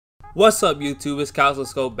What's up YouTube, it's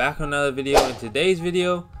Scope back on another video. In today's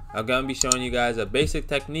video, I'm going to be showing you guys a basic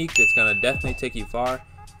technique that's going to definitely take you far,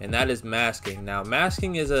 and that is masking. Now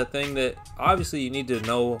masking is a thing that obviously you need to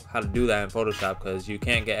know how to do that in Photoshop because you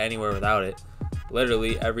can't get anywhere without it.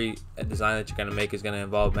 Literally every design that you're going to make is going to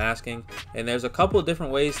involve masking, and there's a couple of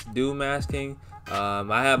different ways to do masking.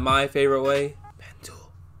 I have my favorite way, pen tool.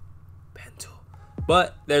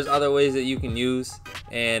 But there's other ways that you can use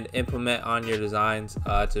and implement on your designs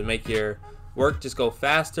to make your work just go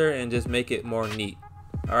faster and just make it more neat.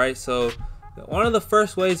 Alright, so one of the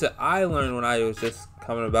first ways that I learned when I was just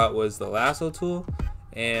coming about was the Lasso Tool.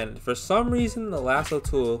 And for some reason the Lasso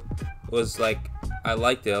Tool was like, I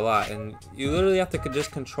liked it a lot, and you literally have to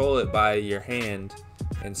just control it by your hand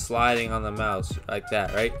and sliding on the mouse like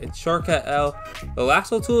that, right? It's shortcut L. The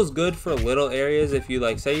Lasso Tool is good for little areas. If you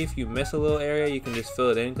say if you miss a little area, you can just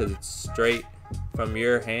fill it in because it's straight from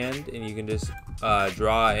your hand, and you can just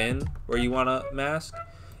draw in where you want to mask.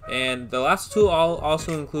 And the Lasso Tool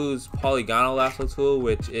also includes polygonal Lasso Tool,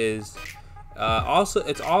 which is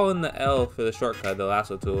it's all in the L for the shortcut. The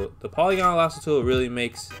Lasso Tool, the polygonal Lasso Tool really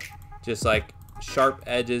makes just like sharp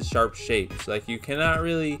edges, sharp shapes. Like you cannot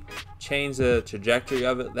really change the trajectory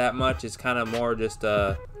of it that much. It's kind of more just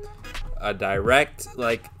a direct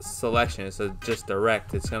like selection. It's just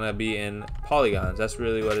direct. It's gonna be in polygons. That's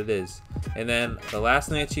really what it is. And then the last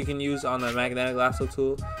thing that you can use on the magnetic lasso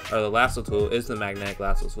tool, or the lasso tool, is the magnetic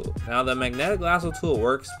lasso tool. Now the magnetic lasso tool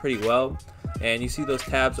works pretty well, and you see those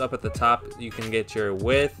tabs up at the top. You can get your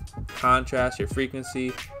width, contrast, your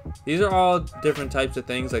frequency. These are all different types of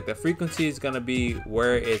things. Like the frequency is going to be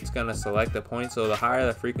where it's going to select the point. So the higher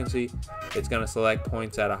the frequency, it's going to select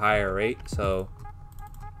points at a higher rate. So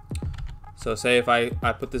say if I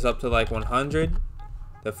put this up to like 100,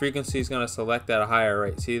 the frequency is going to select at a higher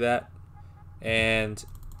rate. See that? And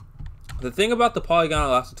the thing about the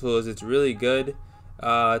polygonal lasso tool is it's really good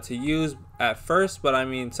to use at first, but I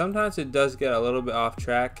mean sometimes it does get a little bit off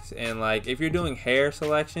track. And like if you're doing hair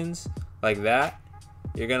selections like that,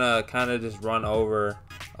 you're gonna kind of just run over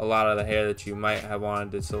a lot of the hair that you might have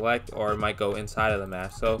wanted to select, or it might go inside of the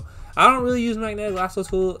mask. So I don't really use magnetic lasso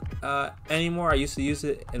tool anymore. I used to use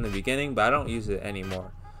it in the beginning, but I don't use it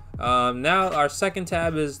anymore. Now our second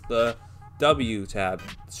tab is the W tab,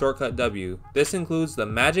 shortcut W. This includes the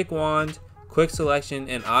magic wand, quick selection,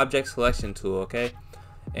 and object selection tool. Okay,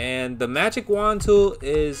 and the magic wand tool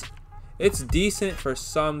it's decent for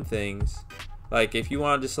some things. Like if you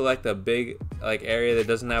want to select a big like area that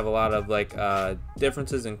doesn't have a lot of like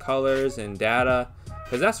differences in colors and data,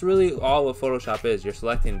 because that's really all what Photoshop is. You're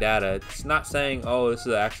selecting data. It's not saying, oh, this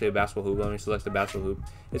is actually a basketball hoop, let me select the basketball hoop.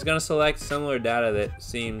 It's gonna select similar data that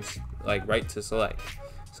seems like right to select.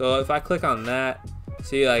 So if I click on that,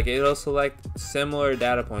 see, like it'll select similar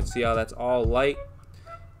data points. See how that's all light?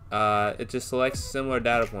 It just selects similar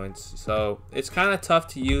data points. So it's kind of tough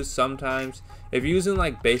to use sometimes if you're using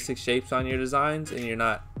like basic shapes on your designs, and you're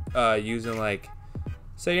not using like,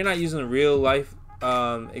 say you're not using real life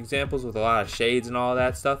examples with a lot of shades and all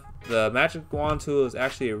that stuff. The magic wand tool is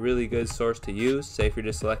actually a really good source to use, say if you're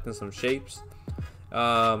just selecting some shapes.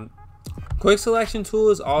 Quick selection tool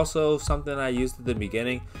is also something I used at the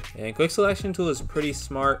beginning, and quick selection tool is pretty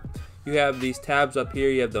smart. You have these tabs up here.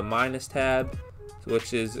 You have the minus tab,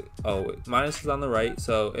 which is, minus is on the right.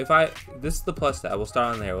 So if this is the plus tab, we'll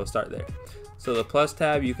start on there, we'll start there. So the plus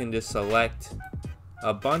tab, you can just select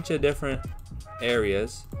a bunch of different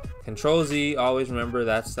areas. Control Z, always remember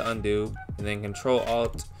that's to undo, and then Control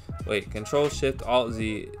Shift Alt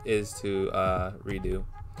Z is to redo.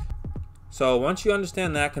 So once you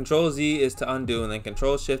understand that, Control Z is to undo, and then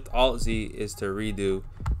Control Shift Alt Z is to redo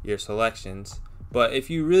your selections. But if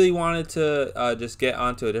you really wanted to just get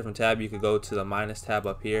onto a different tab, you could go to the minus tab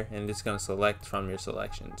up here, and it's going to select from your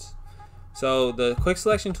selections. So the quick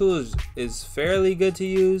selection tool is fairly good to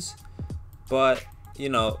use, but you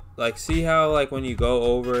know, like see how like when you go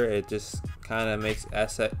over, it just kind of makes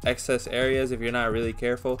excess areas if you're not really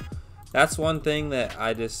careful. That's one thing that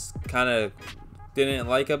I just kind of didn't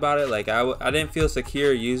like about it. Like I didn't feel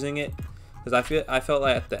secure using it, because I felt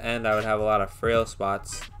like at the end I would have a lot of frail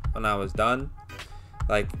spots when I was done.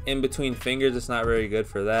 Like in between fingers, it's not very good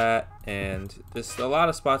for that, and just a lot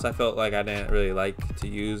of spots I felt like I didn't really like to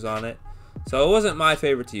use on it. So it wasn't my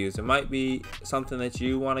favorite to use. It might be something that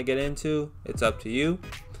you want to get into, it's up to you,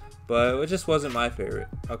 but it just wasn't my favorite.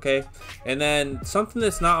 Okay, and then something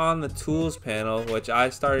that's not on the tools panel, which I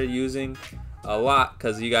started using a lot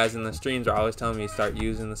because you guys in the streams are always telling me to start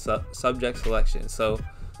using the subject selection. So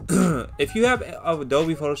if you have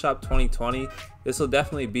Adobe Photoshop 2020, this will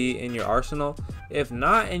definitely be in your arsenal. If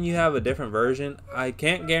not, and you have a different version, I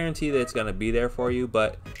can't guarantee that it's going to be there for you,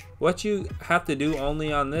 but what you have to do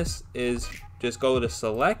only on this is just go to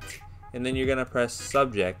select, and then you're going to press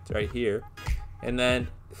subject right here, and then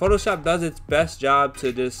Photoshop does its best job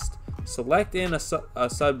to just select in a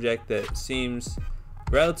subject that seems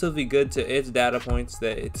relatively good to its data points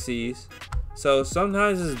that it sees. So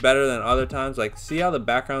sometimes it's better than other times. Like, see how the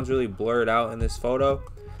background's really blurred out in this photo?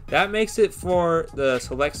 That makes it for the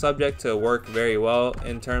select subject to work very well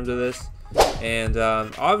in terms of this. And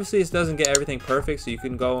obviously this doesn't get everything perfect, so you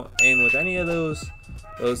can go in with any of those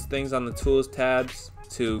things on the tools tabs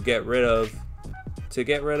to get rid of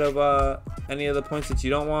any of the points that you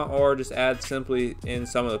don't want, or just add simply in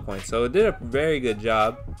some of the points. So it did a very good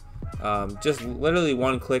job. Just literally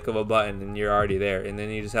one click of a button and you're already there, and then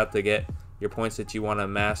you just have to get your points that you want to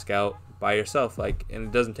mask out by yourself, like, and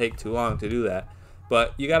it doesn't take too long to do that.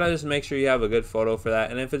 But you gotta just make sure you have a good photo for that,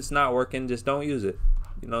 and if it's not working, just don't use it.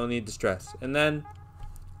 You don't need to stress. And then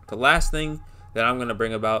the last thing that I'm gonna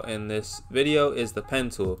bring about in this video is the pen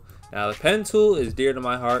tool. Now the pen tool is dear to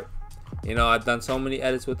my heart. You know, I've done so many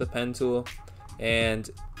edits with the pen tool, and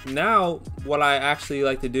now what I actually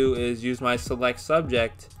like to do is use my select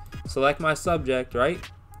my subject, right?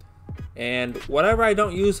 And whatever I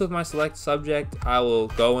don't use with my select subject, I will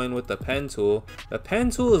go in with the pen tool. The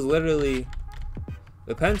pen tool is literally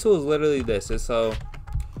this. And so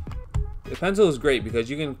the pen tool is great because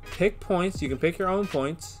you can pick points, you can pick your own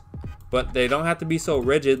points, but they don't have to be so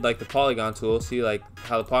rigid like the polygon tool. See, like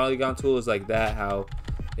how the polygon tool is like that, how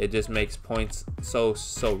it just makes points so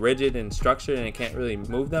rigid and structured, and it can't really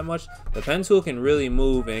move that much. The pen tool can really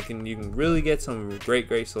move, and you can really get some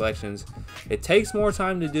great selections. It takes more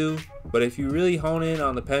time to do, but if you really hone in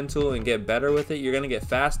on the pen tool and get better with it, you're gonna get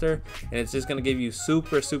faster, and it's just gonna give you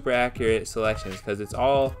super accurate selections, because it's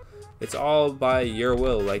all by your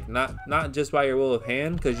will, like not just by your will of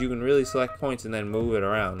hand, because you can really select points and then move it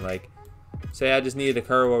around. Like, say I just needed a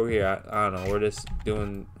curve over here. I don't know. We're just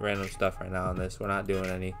doing random stuff right now on this. We're not doing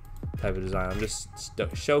any type of design. I'm just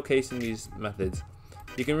showcasing these methods.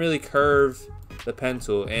 You can really curve the pen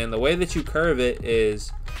tool, and the way that you curve it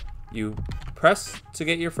is you press to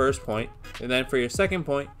get your first point, and then for your second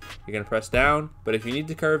point, you're gonna press down. But if you need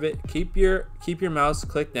to curve it, keep your mouse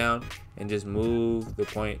click down and just move the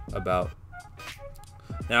point about.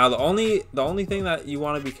 Now the only thing that you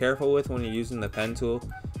want to be careful with when you're using the pen tool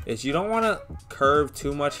is you don't want to curve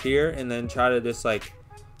too much here and then try to just like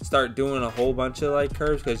start doing a whole bunch of like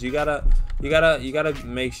curves, because you gotta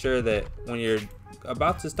make sure that when you're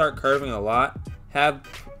about to start curving a lot, have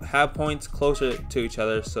points closer to each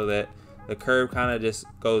other so that the curve kind of just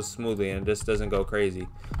goes smoothly and just doesn't go crazy.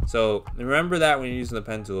 So remember that when you're using the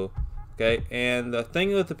pen tool, okay? And the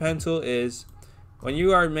thing with the pen tool is when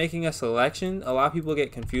you are making a selection, a lot of people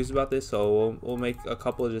get confused about this, so we'll make a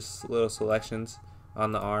couple of just little selections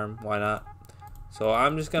on the arm. Why not? So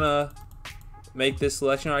I'm just gonna make this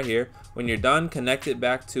selection right here. When you're done, connect it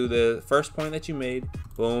back to the first point that you made.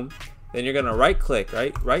 Boom. Then you're gonna right click,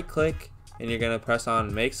 and you're gonna press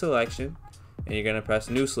on make selection, and you're gonna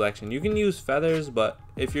press new selection. You can use feathers, but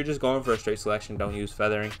if you're just going for a straight selection, don't use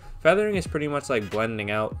feathering. Feathering is pretty much like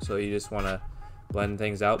blending out, so you just want to blend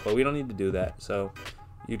things out, but we don't need to do that. So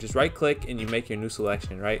you just right click and you make your new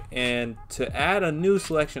selection, right? And to add a new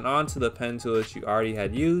selection onto the pen tool that you already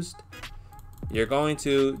had used, you're going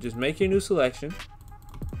to just make your new selection,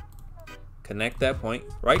 connect that point,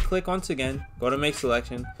 right click once again, go to make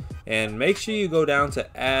selection, and make sure you go down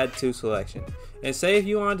to add to selection. And say if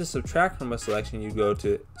you wanted to subtract from a selection, you go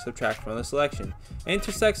to subtract from the selection.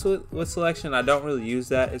 Intersects with selection, I don't really use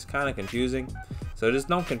that. It's kind of confusing. So just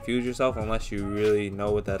don't confuse yourself unless you really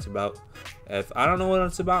know what that's about. If I don't know what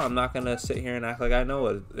it's about, I'm not gonna sit here and act like I know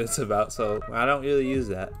what it's about. So I don't really use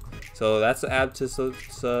that. So that's the add to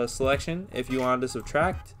selection. If you wanted to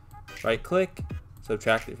subtract, right click,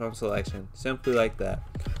 subtract it from selection. Simply like that.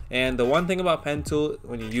 And the one thing about pen tool,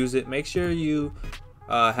 when you use it, make sure you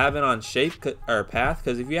have it on shape or path,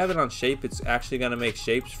 because if you have it on shape, it's actually gonna make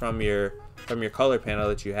shapes from your color panel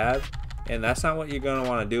that you have. And that's not what you're going to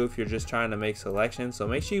want to do if you're just trying to make selections. So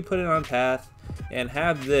make sure you put it on path and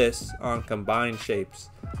have this on combined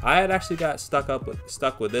shapes. I had actually got stuck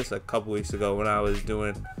with this a couple weeks ago when I was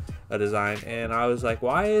doing a design, and I was like,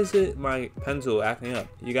 why is it my pen tool acting up?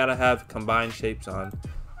 You got to have combined shapes on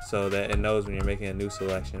so that it knows when you're making a new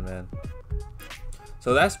selection, man.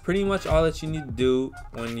 So that's pretty much all that you need to do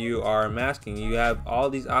when you are masking. You have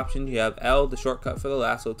all these options. You have L, the shortcut for the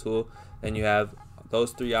lasso tool, then you have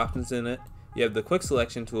those three options in it. You have the quick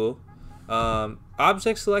selection tool.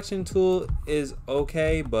 Object selection tool is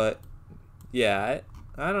okay, but yeah,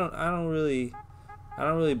 I don't really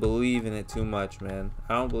believe in it too much, man.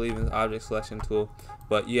 I don't believe in the object selection tool.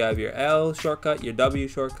 But you have your L shortcut, your W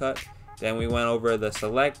shortcut. Then we went over the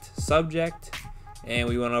select subject, and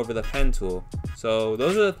we went over the pen tool. So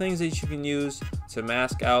those are the things that you can use to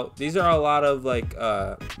mask out. These are a lot of like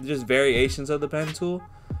just variations of the pen tool,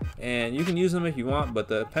 and you can use them if you want, but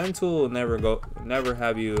the pen tool will never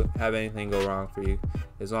have anything go wrong for you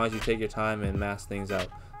as long as you take your time and mask things out.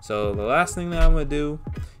 So the last thing that I'm gonna do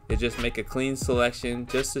is just make a clean selection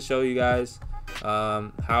just to show you guys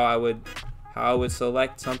how I would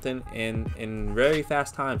select something in very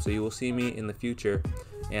fast time. So you will see me in the future,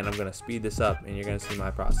 and I'm gonna speed this up, and you're gonna see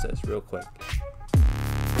my process real quick.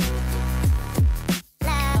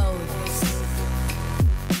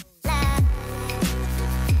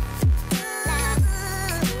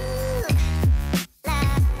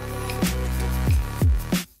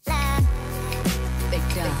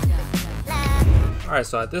 Alright,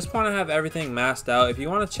 so at this point I have everything masked out. If you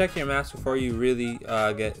want to check your mask before you really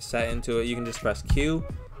get set into it, you can just press Q,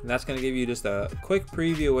 and that's going to give you just a quick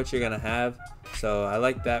preview of what you're going to have. So I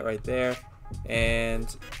like that right there.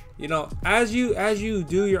 And you know, as you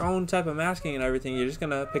do your own type of masking and everything, you're just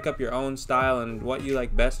going to pick up your own style and what you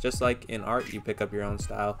like best. Just like in art, you pick up your own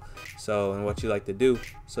style, so, and what you like to do.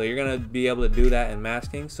 So you're going to be able to do that in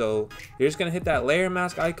masking. So you're just going to hit that layer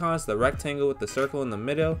mask icon. It's the rectangle with the circle in the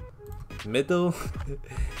middle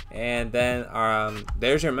and then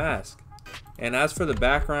there's your mask. And as for the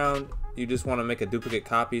background, you just want to make a duplicate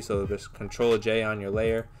copy, so just Control J on your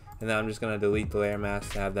layer, and then I'm just going to delete the layer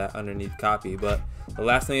mask to have that underneath copy. But the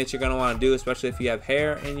last thing that you're going to want to do, especially if you have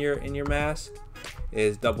hair in your mask,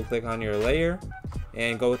 is double click on your layer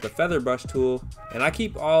and go with the feather brush tool. And I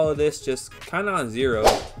keep all of this just kind of on 0,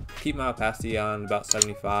 keep my opacity on about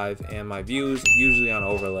 75, and my views usually on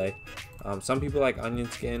overlay. Some people like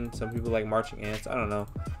onion skin, some people like marching ants, I don't know,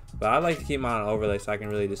 but I like to keep mine on overlay so I can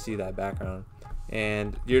really just see that background.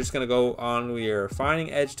 And you're just gonna go on with your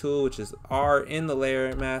refining edge tool, which is R in the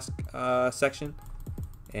layer mask section,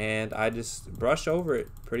 and I just brush over it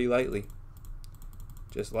pretty lightly,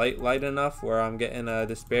 just light enough where I'm getting a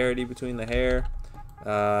disparity between the hair.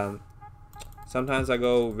 Sometimes I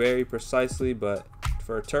go very precisely, but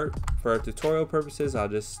for tutorial purposes, I'll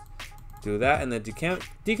just do that. And the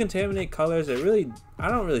decontaminate colors, I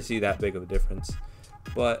don't really see that big of a difference,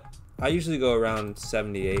 but I usually go around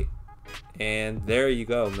 78, and there you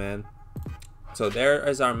go, man. So there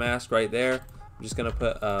is our mask right there. I'm just gonna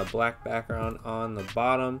put a black background on the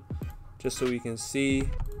bottom just so we can see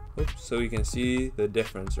the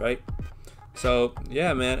difference, right? So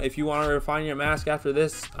yeah, man, if you want to refine your mask after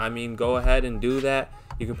this, I mean, go ahead and do that.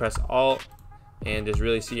 You can press Alt and just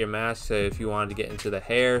really see your mask. So if you wanted to get into the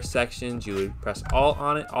hair sections, you would press Alt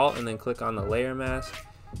on it, Alt, and then click on the layer mask.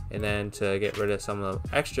 And then to get rid of some of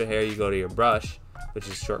the extra hair, you go to your brush, which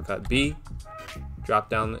is shortcut B, drop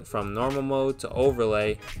down from normal mode to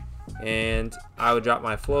overlay, and I would drop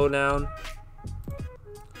my flow down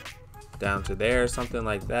to there, something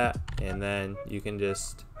like that. And then you can do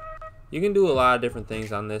a lot of different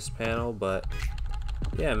things on this panel. But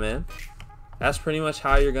yeah, man, that's pretty much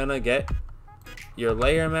how you're gonna get your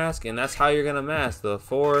layer mask, and that's how you're gonna mask. The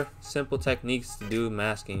 4 simple techniques to do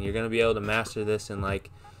masking. You're gonna be able to master this in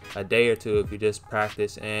like a day or 2 if you just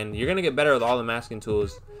practice, and you're gonna get better with all the masking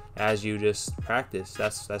tools as you just practice.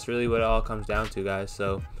 That's really what it all comes down to, guys.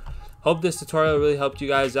 So hope this tutorial really helped you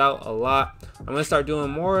guys out a lot. I'm gonna start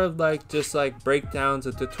doing more of just breakdowns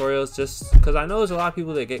of tutorials, just because I know there's a lot of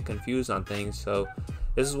people that get confused on things. So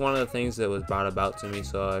this is one of the things that was brought about to me.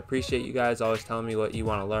 So I appreciate you guys always telling me what you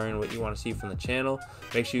want to learn, what you want to see from the channel.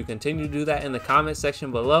 Make sure you continue to do that in the comment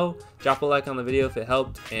section below. Drop a like on the video if it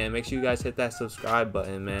helped, and make sure you guys hit that subscribe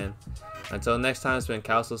button, man. Until next time, it's been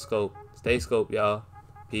Lasso Scope. Stay scope, y'all.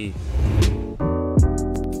 Peace.